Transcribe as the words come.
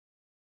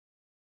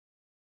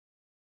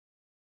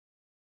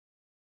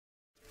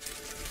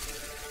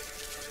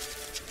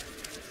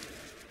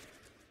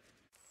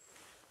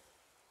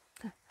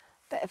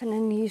bit of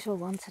an unusual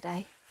one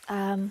today.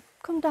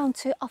 Come down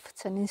to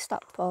Offerton in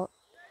Stockport.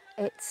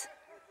 It's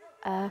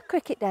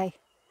cricket day,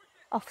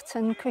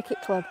 Offerton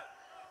Cricket Club,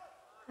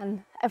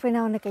 and every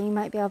now and again you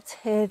might be able to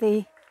hear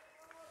the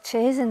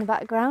cheers in the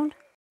background.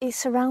 It's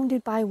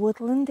surrounded by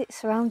woodland, it's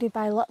surrounded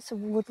by lots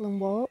of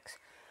woodland walks.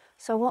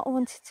 So what I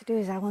wanted to do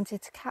is I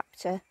wanted to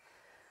capture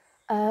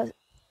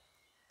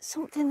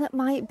something that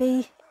might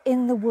be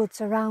in the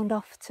woods around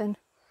Offerton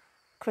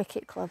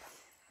Cricket Club.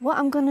 What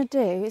I'm going to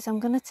do is I'm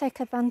going to take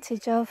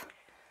advantage of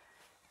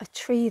a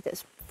tree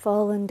that's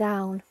fallen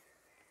down.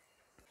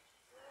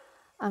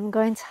 I'm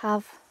going to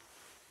have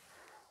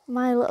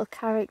my little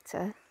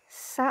character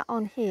sat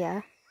on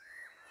here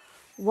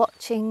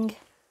watching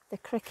the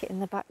cricket in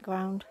the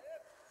background.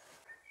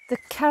 The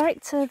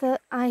character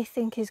that I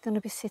think is going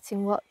to be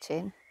sitting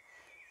watching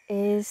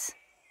is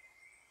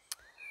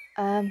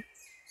an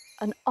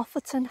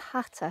Offerton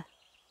Hatter.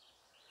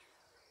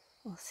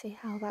 We'll see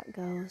how that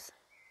goes.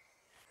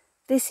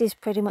 This is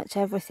pretty much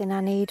everything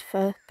I need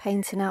for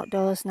painting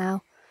outdoors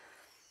now.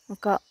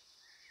 I've got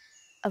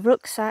a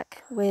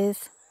rucksack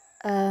with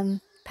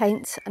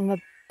paints and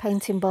my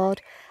painting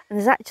board, and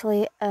there's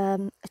actually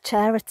a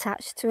chair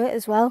attached to it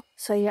as well,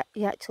 so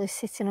you're actually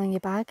sitting on your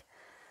bag.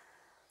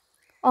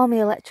 All my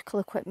electrical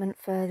equipment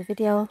for the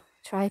video,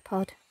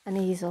 tripod and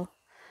easel,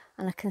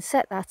 and I can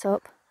set that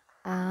up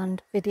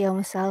and video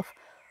myself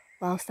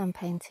whilst I'm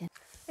painting.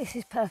 This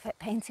is perfect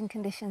painting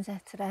conditions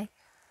here today.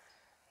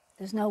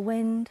 There's no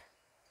wind,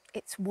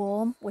 it's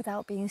warm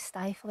without being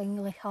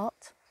stiflingly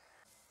hot.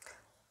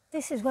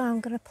 This is where I'm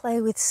going to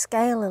play with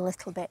scale a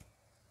little bit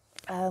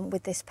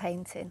with this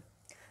painting,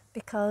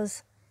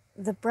 because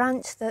the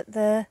branch that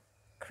the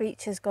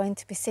creature's going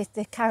to be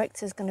the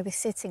character's going to be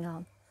sitting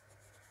on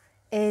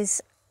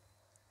is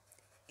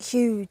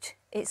huge.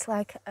 It's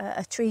like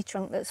a tree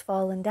trunk that's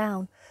fallen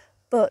down.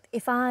 But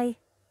if I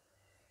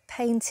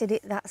painted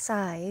it that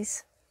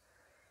size,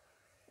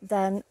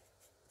 then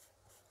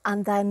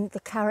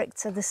the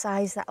character the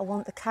size that I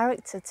want the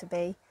character to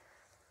be,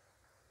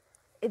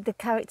 the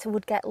character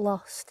would get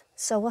lost.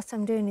 So what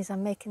I'm doing is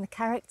I'm making the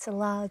character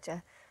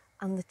larger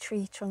and the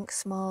tree trunk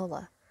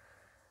smaller,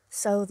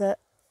 so that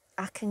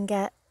I can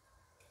get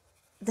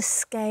the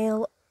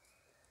scale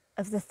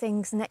of the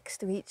things next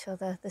to each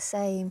other the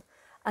same.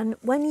 And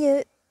when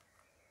you're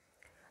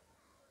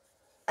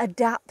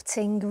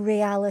adapting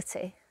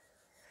reality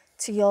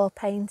to your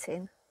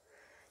painting,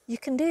 you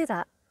can do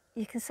that.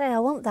 You can say, I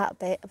want that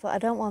bit, but I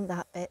don't want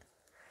that bit.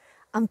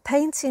 I'm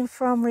painting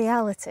from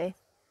reality,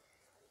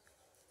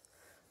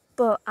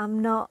 but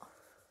I'm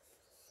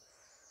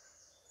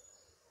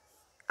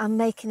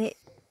making it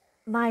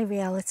my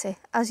reality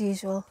as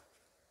usual.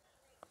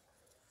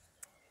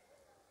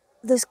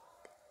 There's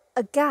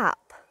a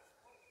gap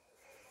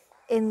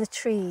in the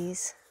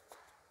trees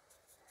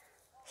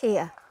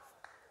here,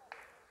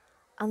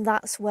 and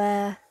that's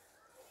where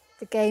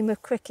the game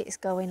of cricket's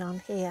going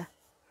on here.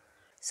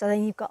 So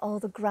then you've got all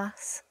the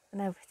grass and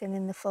everything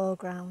in the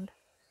foreground,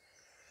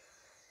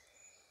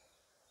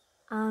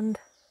 and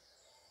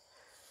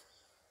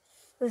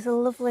there's a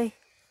lovely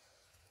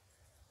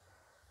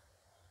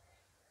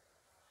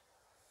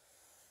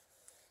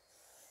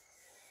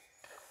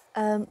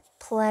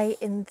play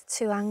in the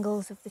two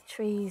angles of the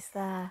trees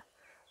there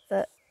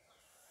that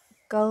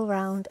go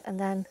round, and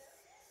then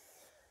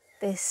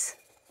this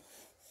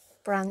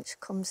branch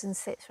comes and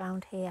sits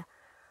round here.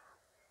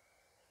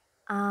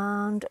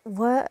 And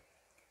where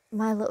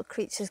my little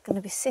creature's going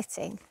to be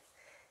sitting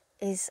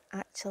is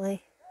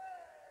actually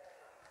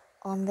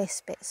on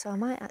this bit, so I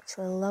might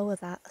actually lower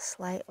that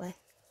slightly,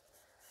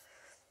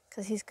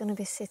 because he's going to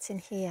be sitting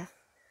here.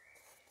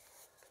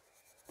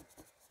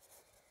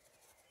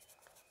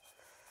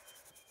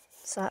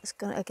 So that's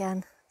going to,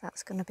 again,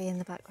 that's going to be in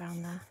the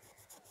background there.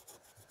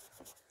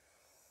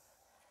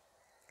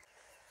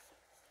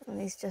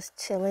 And he's just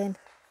chilling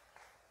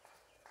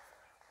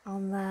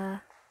on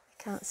there. You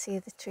can't see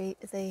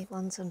the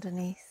ones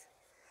underneath.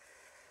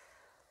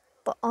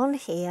 But on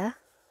here,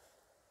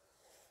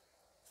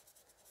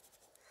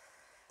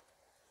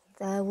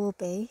 there will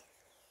be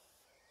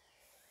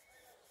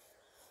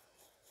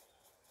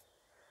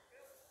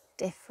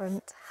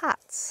different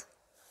hats,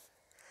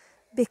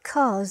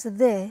 because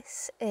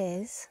this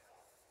is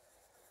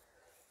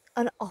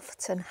an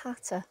Offerton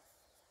Hatter.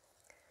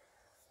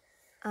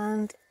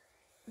 And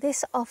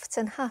this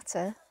Offerton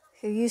Hatter,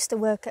 who used to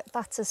work at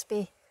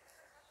Battersby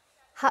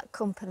Hat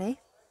Company,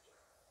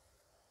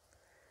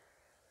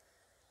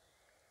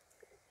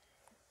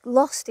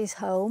 lost his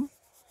home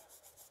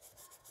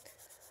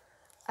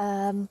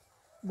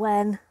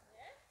when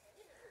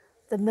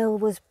the mill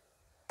was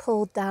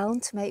pulled down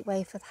to make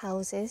way for the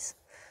houses.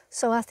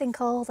 So I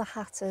think all the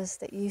hatters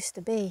that used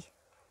to be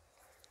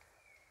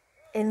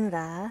in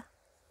there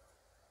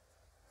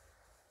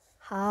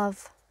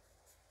have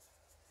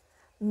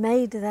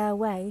made their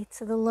way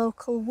to the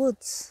local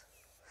woods.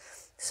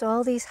 So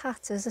all these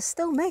hatters are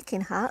still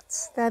making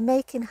hats. They're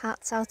making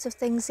hats out of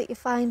things that you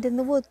find in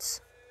the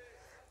woods.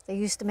 They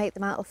used to make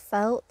them out of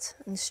felt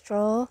and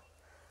straw.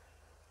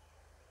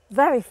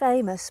 Very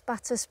famous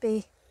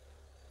Battersby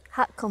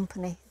hat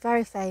company,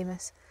 very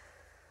famous.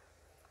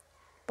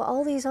 But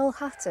all these old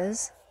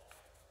hatters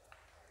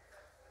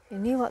who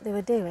knew what they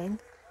were doing,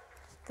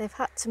 they've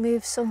had to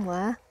move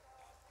somewhere,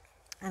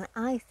 and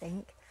I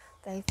think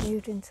they've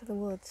moved into the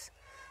woods.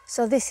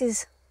 So this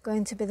is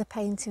going to be the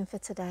painting for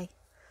today.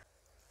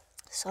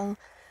 So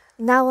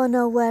now I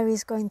know where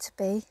he's going to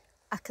be,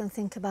 I can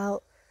think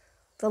about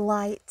the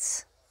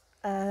lights,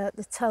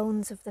 the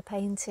tones of the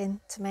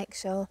painting to make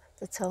sure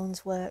the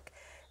tones work.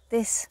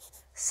 This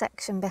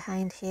section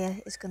behind here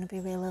is going to be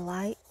really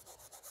light.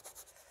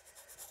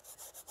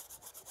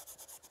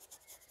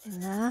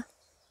 In there.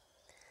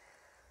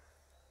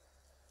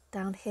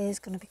 Down here is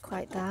going to be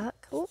quite dark.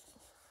 Ooh.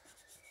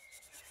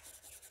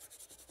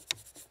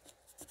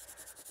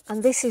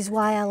 And this is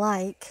why I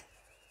like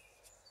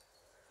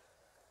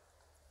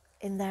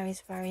in there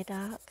is very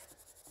dark.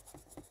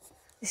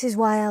 This is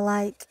why I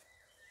like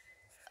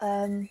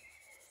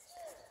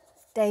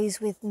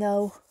days with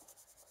no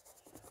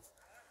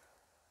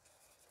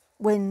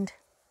wind.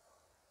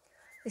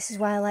 This is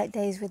why I like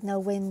days with no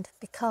wind,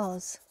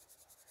 because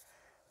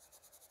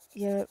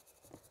your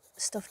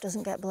stuff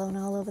doesn't get blown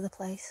all over the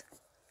place.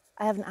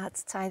 I haven't had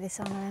to tie this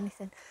on or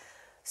anything.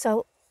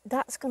 So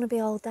that's going to be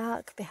all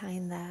dark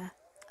behind there,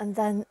 and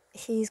then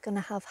he's going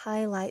to have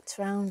highlights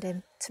around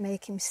him to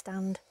make him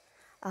stand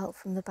out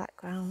from the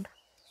background.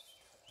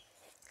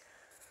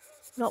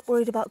 Not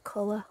worried about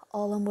colour,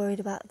 all I'm worried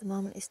about at the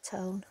moment is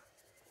tone.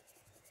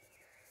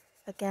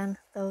 Again,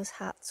 those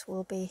hats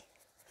will be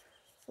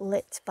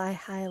lit by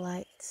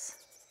highlights.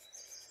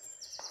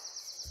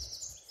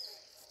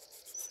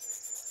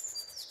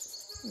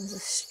 There's a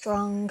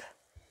strong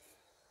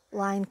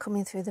line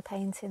coming through the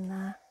painting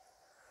there.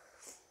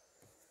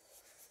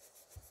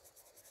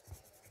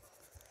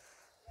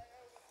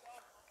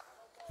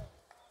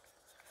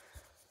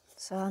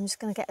 So I'm just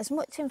going to get as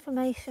much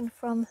information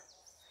from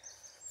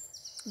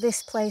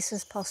this place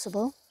as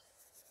possible.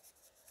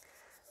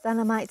 Then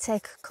I might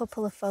take a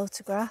couple of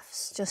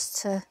photographs just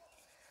to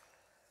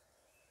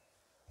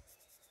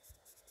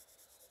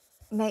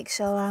make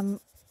sure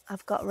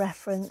I've got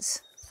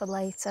reference for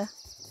later.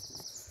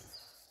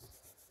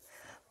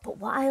 But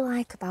what I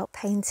like about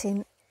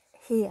painting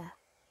here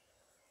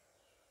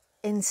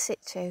in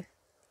situ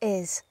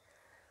is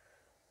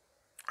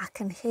I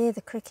can hear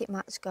the cricket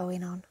match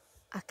going on.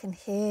 I can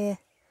hear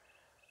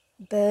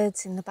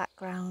birds in the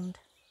background.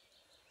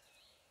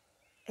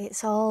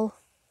 It's all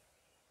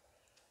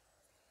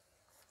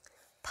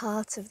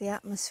part of the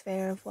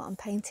atmosphere of what I'm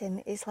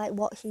painting. It's like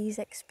what he's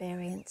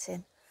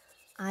experiencing.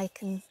 I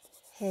can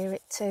hear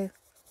it too,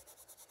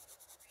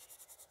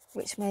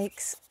 which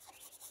makes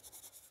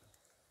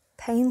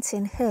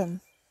painting him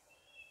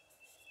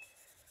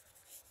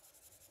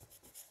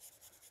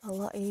a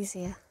lot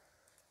easier.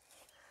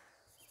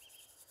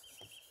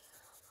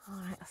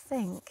 Alright, I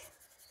think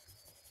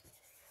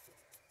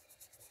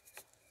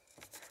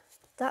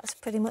that's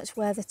pretty much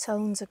where the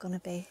tones are going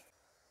to be.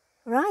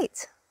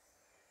 Right,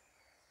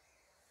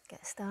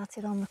 get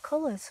started on the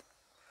colours.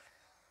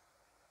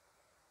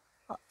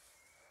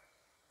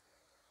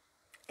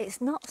 It's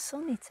not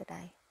sunny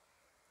today,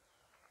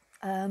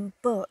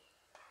 but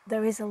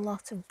there is a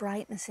lot of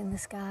brightness in the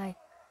sky.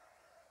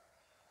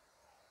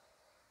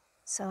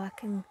 So I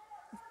can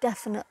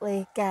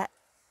definitely get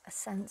a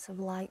sense of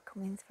light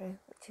coming through,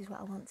 which is what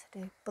I want to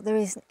do. But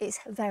it's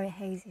very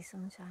hazy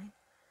sunshine.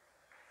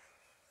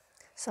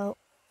 So,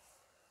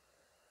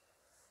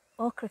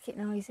 or cricket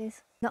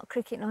noises. Not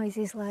cricket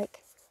noises like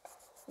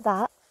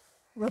that,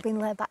 rubbing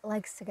their back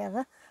legs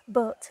together,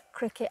 but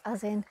cricket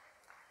as in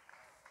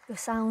the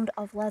sound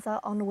of leather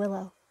on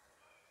willow,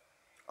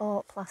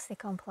 or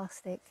plastic on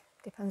plastic,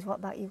 depends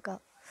what bat you've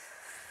got.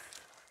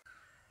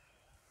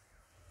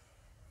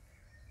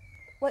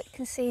 What you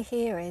can see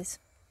here is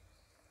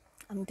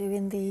I'm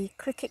doing the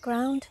cricket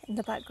ground in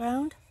the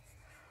background,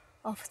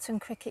 Offerton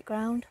Cricket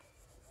Ground,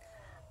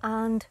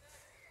 and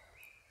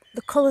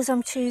the colours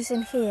I'm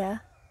choosing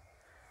here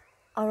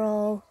are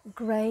all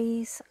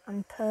greys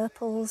and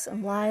purples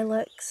and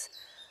lilacs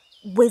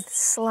with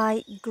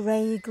slight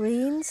grey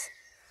greens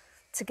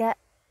to get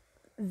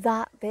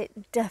that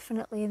bit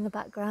definitely in the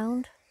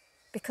background,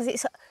 because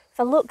if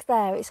I look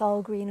there it's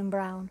all green and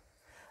brown,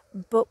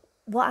 but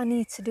what I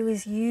need to do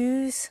is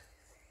use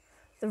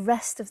the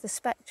rest of the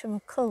spectrum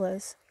of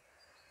colours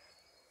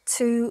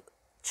to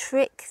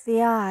trick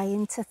the eye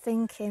into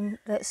thinking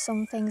that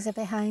some things are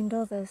behind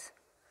others.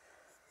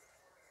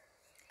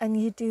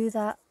 And you do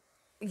that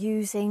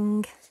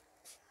using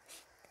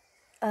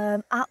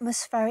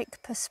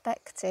atmospheric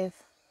perspective,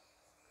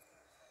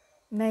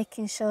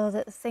 making sure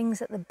that the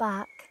things at the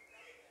back,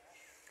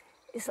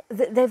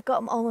 they've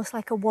got almost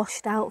like a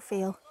washed out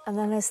feel, and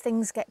then as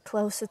things get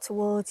closer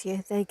towards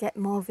you they get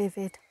more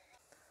vivid.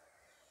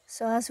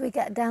 So as we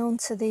get down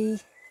to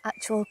the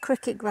actual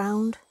cricket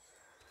ground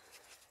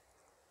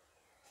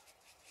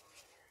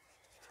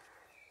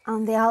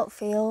and the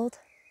outfield,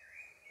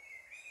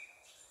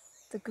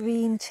 the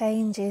green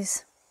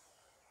changes,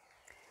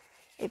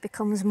 it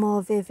becomes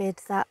more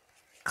vivid, that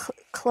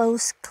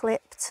close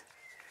clipped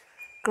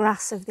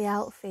grass of the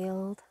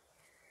outfield.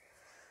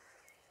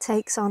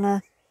 takes on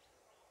a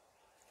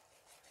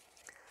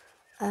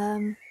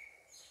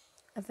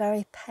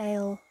very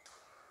pale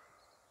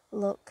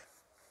look.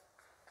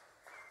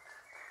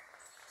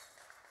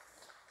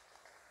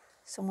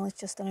 Someone's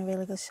just done a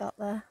really good shot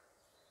there.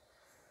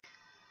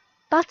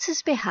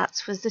 Battersby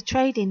Hats was the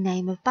trading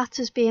name of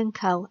Battersby &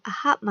 Co., a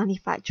hat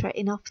manufacturer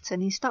in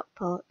Offerton in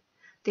Stockport.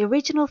 The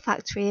original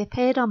factory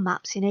appeared on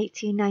maps in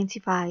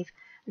 1895,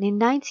 and in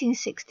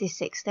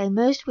 1966 they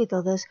merged with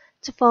others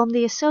to form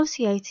the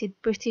Associated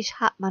British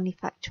Hat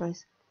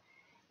Manufacturers.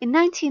 In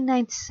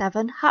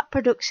 1997, hat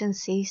production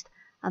ceased,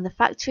 and the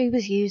factory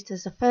was used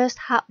as the first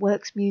Hat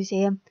Works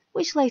Museum,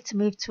 which later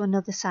moved to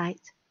another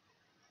site.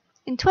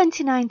 In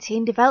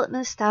 2019,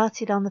 development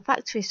started on the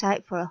factory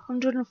site for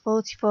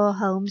 144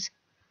 homes.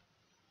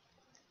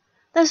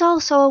 There's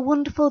also a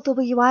wonderful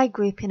WI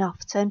group in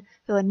Offerton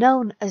who are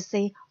known as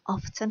the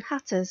Offerton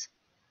Hatters.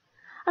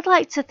 I'd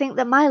like to think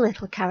that my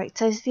little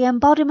character is the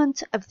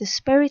embodiment of the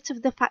spirit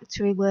of the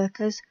factory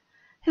workers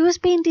who has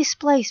been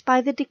displaced by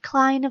the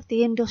decline of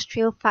the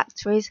industrial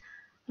factories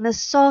and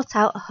has sought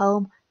out a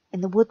home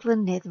in the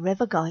woodland near the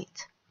River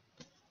Goyt.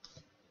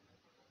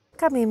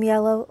 Cadmium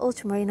yellow,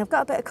 ultramarine, I've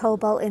got a bit of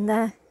cobalt in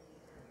there,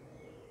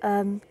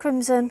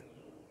 crimson,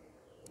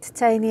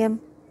 titanium,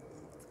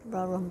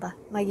 raw umber,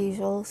 my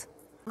usuals.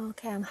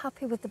 Okay, I'm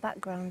happy with the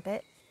background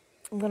bit.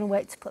 I'm going to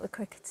wait to put the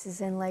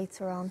cricketers in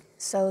later on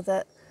so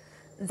that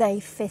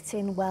they fit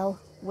in well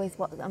with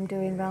what I'm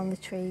doing around the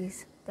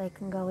trees. They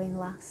can go in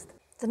last.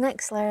 The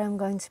next layer I'm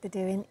going to be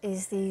doing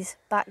is these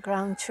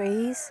background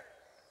trees.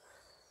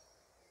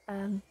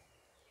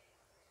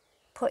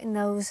 Putting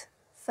those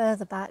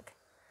further back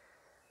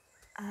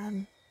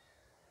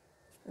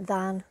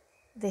than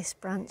this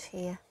branch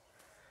here.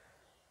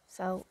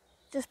 So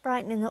just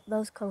brightening up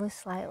those colours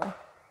slightly.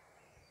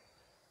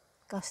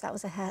 Gosh, that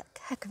was a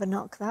heck of a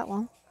knock, that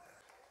one.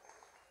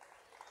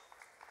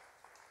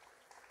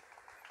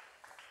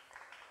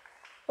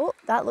 Oh,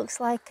 that looks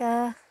like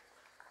they're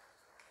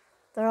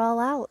all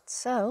out,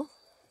 so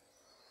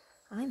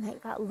I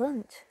make that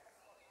lunch.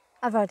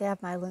 I've already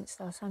had my lunch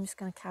though, so I'm just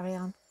going to carry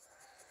on.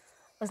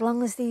 As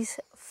long as these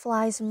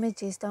flies and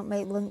midges don't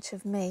make lunch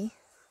of me,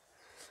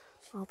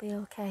 I'll be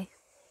okay.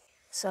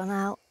 So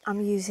now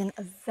I'm using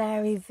a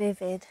very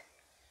vivid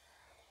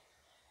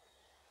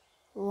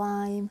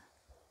lime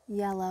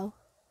yellow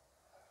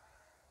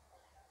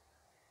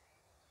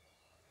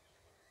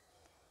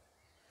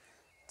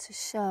to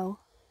show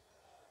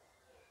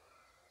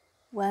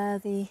where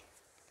the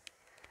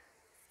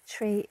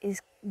tree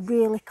is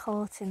really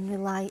caught in the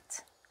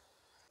light.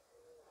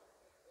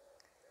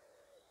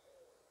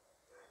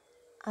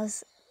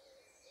 As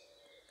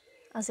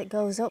it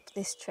goes up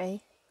this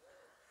tree,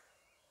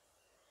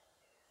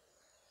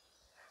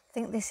 I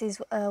think this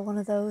is one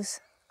of those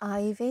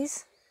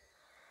ivies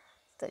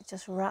that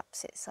just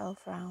wraps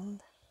itself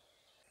round.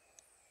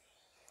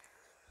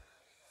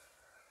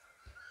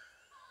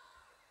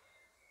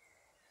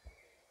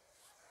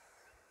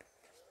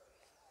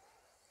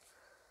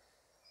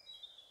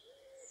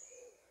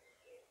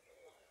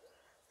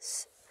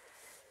 It's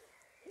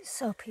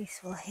so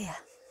peaceful here,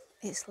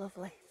 it's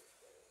lovely.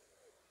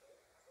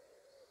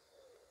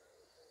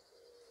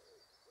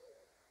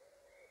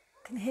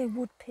 I can hear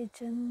wood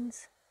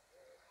pigeons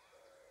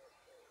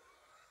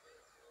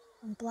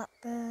and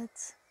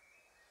blackbirds.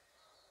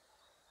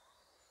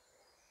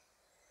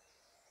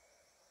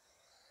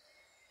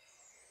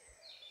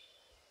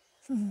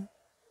 They're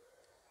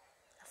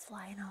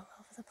flying all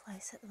over the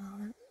place at the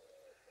moment.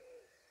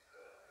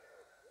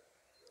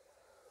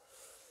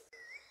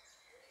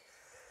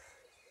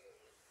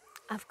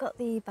 I've got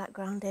the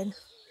background in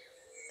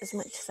as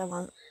much as I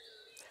want.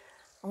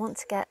 I want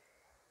to get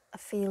a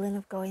feeling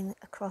of going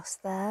across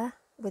there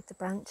with the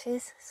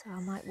branches, so I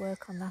might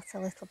work on that a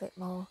little bit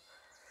more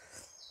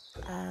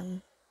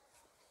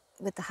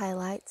with the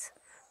highlights.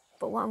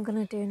 But what I'm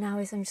going to do now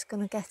is I'm just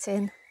going to get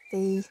in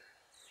the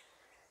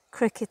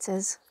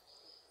cricketers,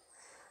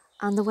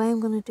 and the way I'm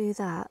going to do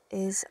that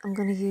is I'm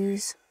going to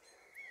use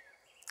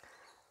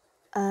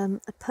a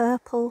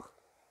purple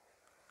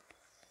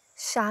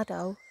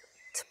shadow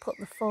to put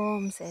the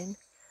forms in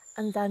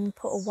and then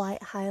put a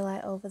white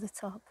highlight over the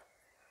top.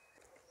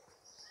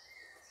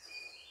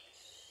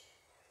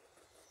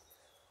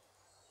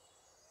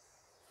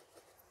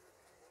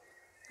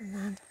 And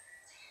then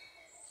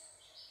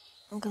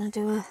I'm going to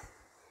do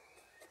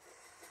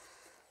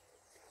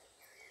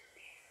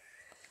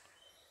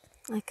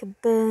like a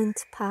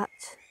burnt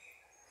patch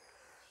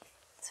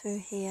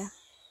through here.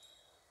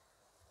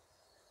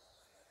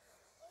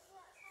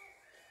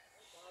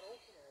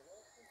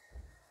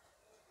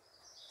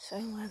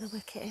 Showing where the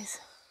wicket is.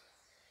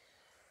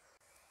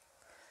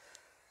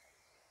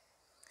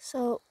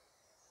 So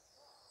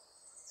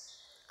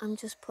I'm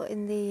just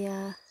putting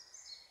the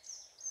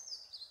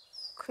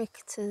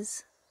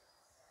cricketers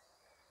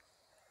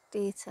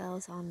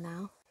details on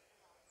now.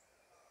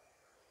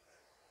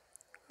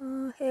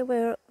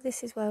 Oh,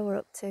 this is where we're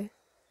up to.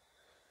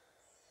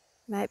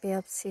 Might be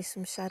able to see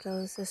some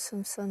shadows. There's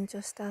some sun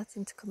just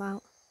starting to come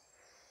out.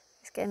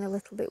 It's getting a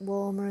little bit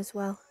warmer as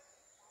well.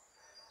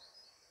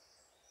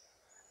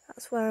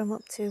 that's where I'm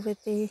up to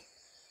with the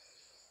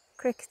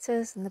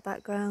cricketers in the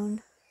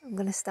background. I'm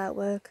going to start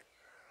work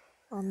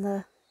on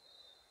the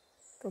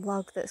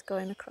log that's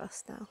going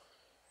across now.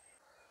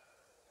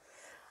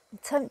 I'm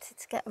tempted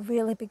to get a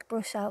really big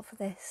brush out for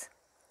this,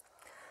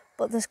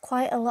 but there's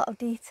quite a lot of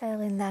detail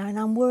in there, and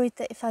I'm worried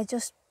that if I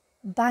just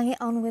bang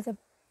it on with a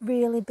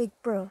really big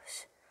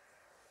brush,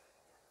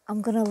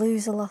 I'm going to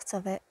lose a lot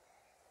of it.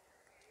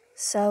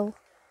 So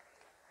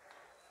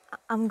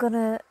I'm going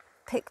to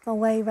pick my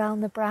way around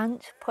the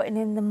branch, putting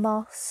in the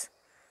moss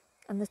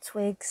and the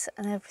twigs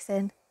and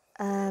everything,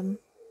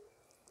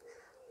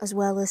 as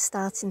well as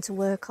starting to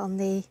work on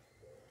the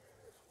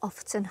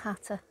Offerton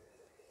Hatter.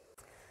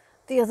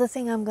 The other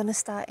thing I'm going to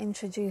start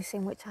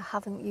introducing, which I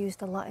haven't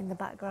used a lot in the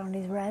background,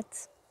 is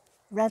reds.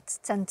 Reds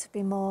tend to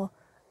be more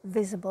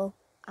visible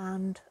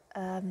and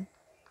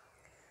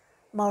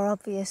more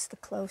obvious the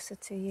closer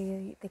to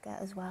you they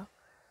get as well.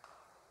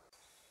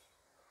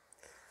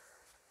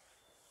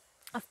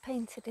 I've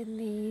painted in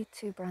the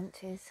 2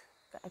 branches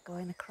that are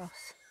going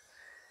across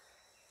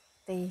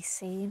the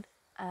scene,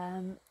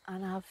 and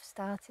I've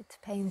started to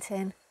paint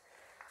in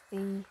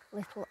the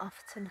little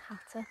Offerton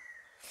Hatter.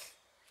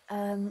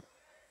 I'm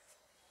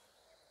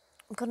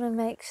going to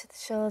make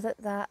sure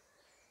that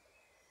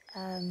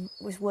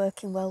was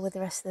working well with the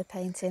rest of the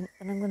painting,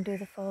 and I'm going to do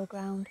the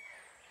foreground.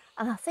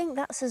 And I think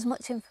that's as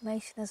much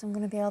information as I'm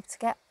going to be able to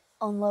get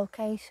on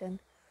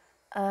location.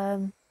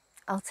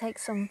 I'll take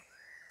some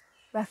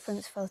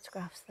reference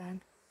photographs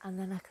then, and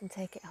then I can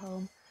take it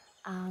home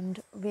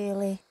and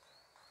really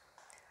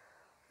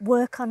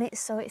work on it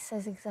so it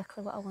says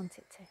exactly what I want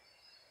it to.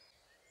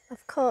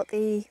 I've caught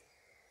the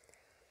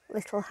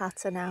little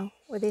hatter now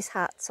with his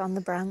hats on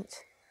the branch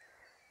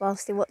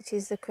whilst he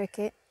watches the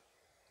cricket.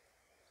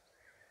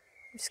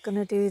 I'm just going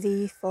to do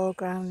the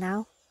foreground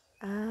now,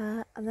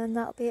 and then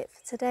that'll be it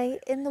for today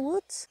in the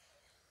woods.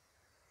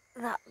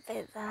 That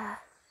bit there.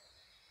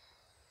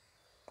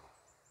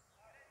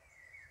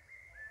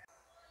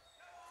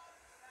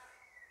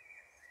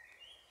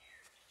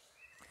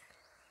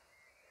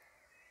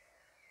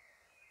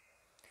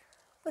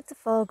 With the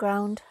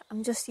foreground,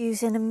 I'm just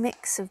using a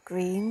mix of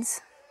greens,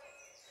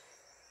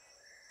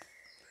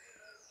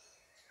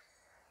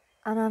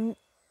 and I'm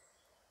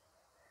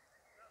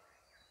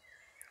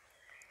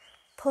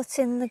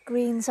putting the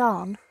greens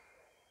on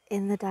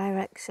in the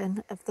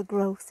direction of the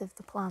growth of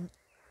the plant.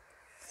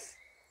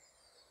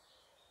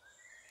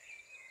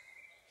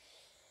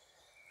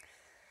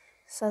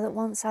 So that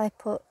once I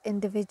put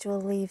individual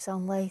leaves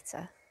on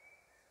later,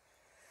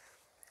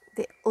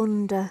 the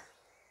under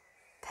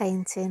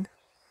painting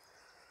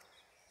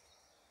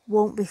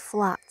won't be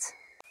flat.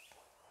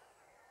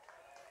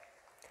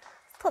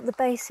 I've put the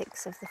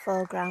basics of the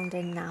foreground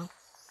in now.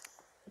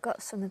 I've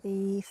got some of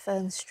the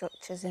fern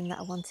structures in that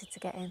I wanted to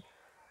get in.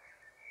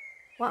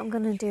 What I'm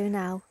going to do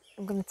now,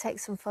 I'm going to take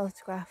some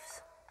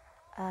photographs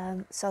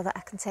so that I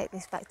can take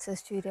this back to the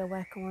studio where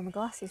I can wear my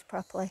glasses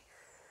properly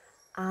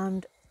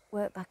and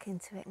work back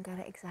into it and get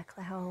it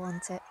exactly how I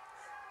want it.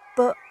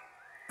 But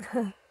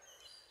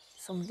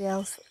somebody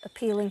else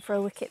appealing for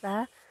a wicket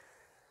there.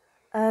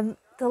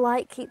 The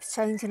light keeps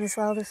changing as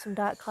well. There's some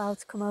dark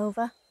clouds come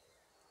over,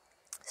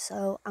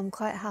 so I'm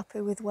quite happy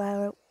with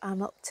where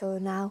I'm up to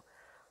now.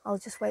 I'll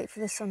just wait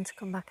for the sun to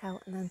come back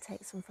out and then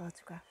take some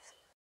photographs.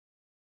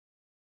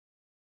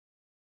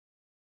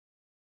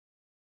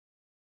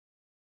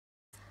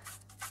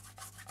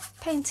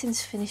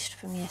 Painting's finished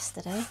from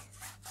yesterday.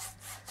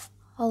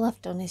 All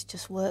I've done is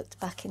just worked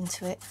back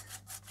into it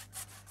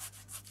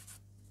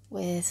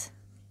with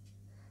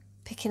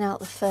picking out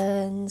the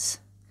ferns,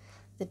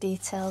 the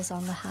details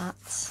on the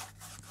hats,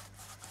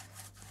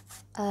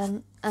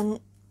 and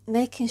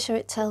making sure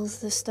it tells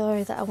the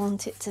story that I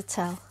want it to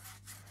tell.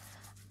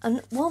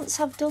 And once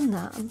I've done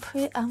that, I'm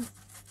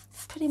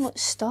pretty much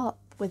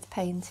stopped with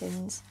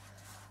paintings.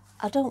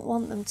 I don't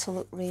want them to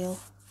look real,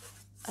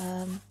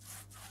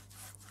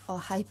 or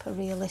hyper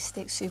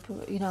realistic, super,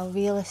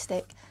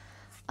 realistic.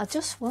 I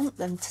just want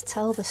them to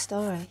tell the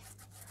story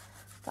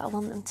that I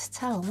want them to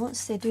tell. And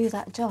once they do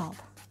that job,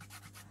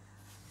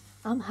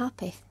 I'm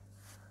happy.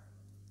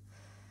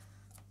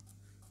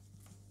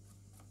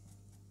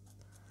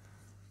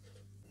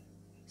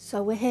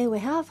 So here we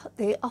have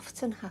the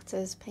Offerton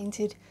Hatters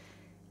painted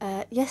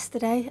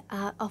yesterday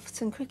at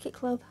Offerton Cricket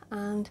Club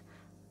and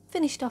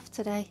finished off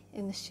today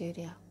in the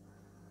studio.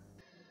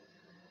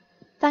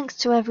 Thanks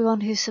to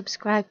everyone who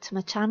subscribed to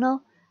my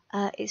channel.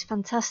 It's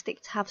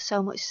fantastic to have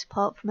so much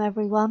support from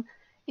everyone.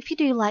 If you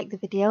do like the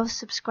video,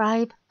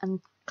 subscribe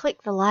and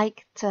click the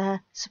like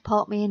to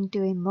support me in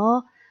doing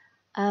more.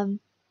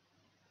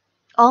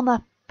 All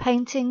my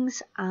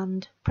paintings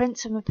and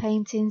prints of my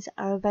paintings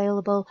are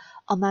available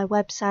on my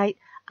website,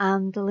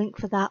 and the link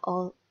for that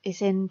all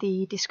is in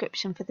the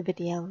description for the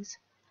videos.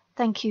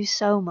 Thank you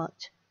so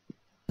much.